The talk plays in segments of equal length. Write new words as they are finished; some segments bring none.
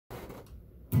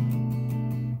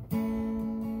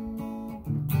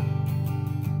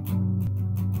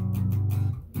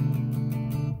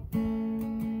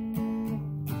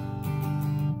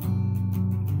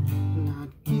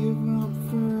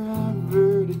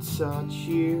touch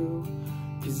you,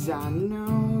 'cause I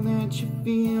know that you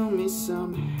feel me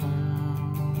somehow.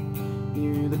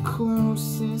 You're the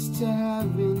closest to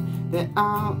heaven that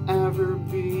I'll ever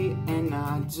be, and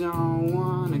I don't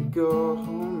wanna go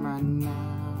home right now.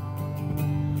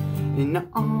 And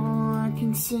all I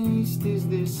can taste is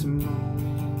this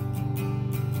moment,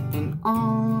 and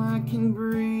all I can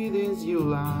breathe is your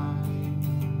light.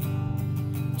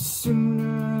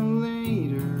 Sooner or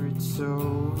later it's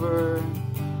over,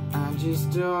 I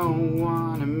just don't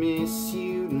wanna miss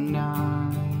you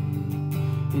tonight.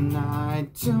 And I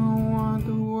don't want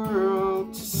the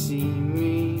world to see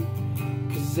me,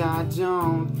 'cause I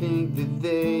don't think that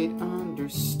they'd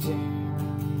understand.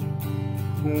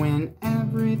 When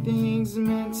everything's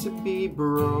meant to be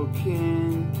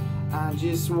broken, I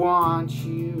just want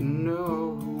you to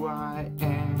know who I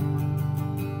am.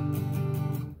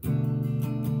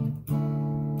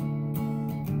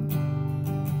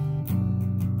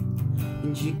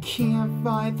 And you can't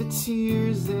fight the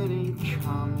tears that ain't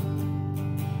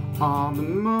coming, all the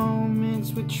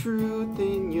moments with truth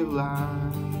in your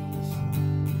lies.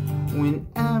 When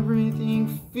everything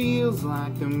feels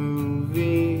like the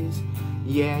movies,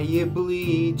 yeah, you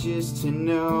bleed just to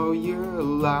know you're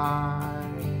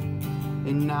alive.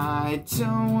 And I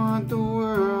don't want the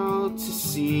world to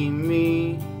see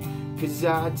me, 'cause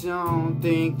I don't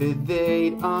think that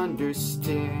they'd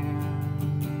understand.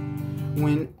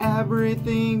 When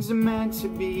everything's meant to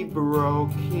be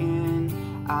broken,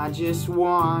 I just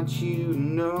want you to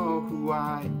know who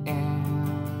I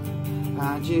am.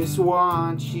 I just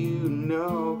want you to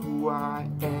know who I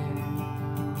am.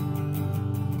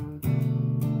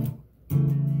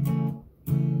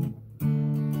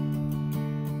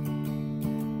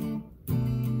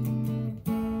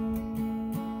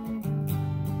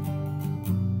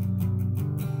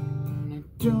 And I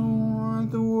don't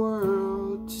want the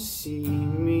world to see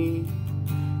me,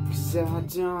 'cause I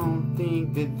don't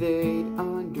think that they'd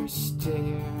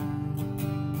understand.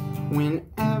 When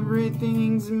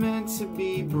everything's meant to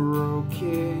be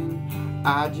broken,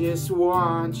 I just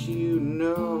want you to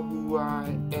know who I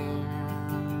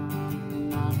am.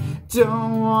 And I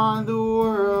don't want the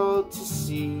world to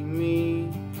see me,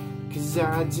 'cause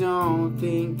I don't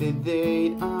think that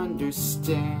they'd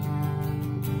understand.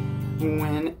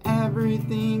 When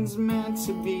everything's meant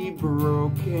to be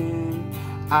broken,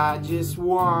 I just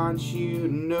want you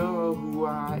to know who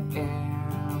I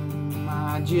am.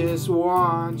 I just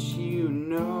want you to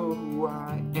know who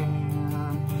I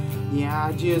am. Yeah,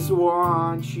 I just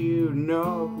want you to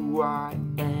know who I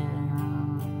am.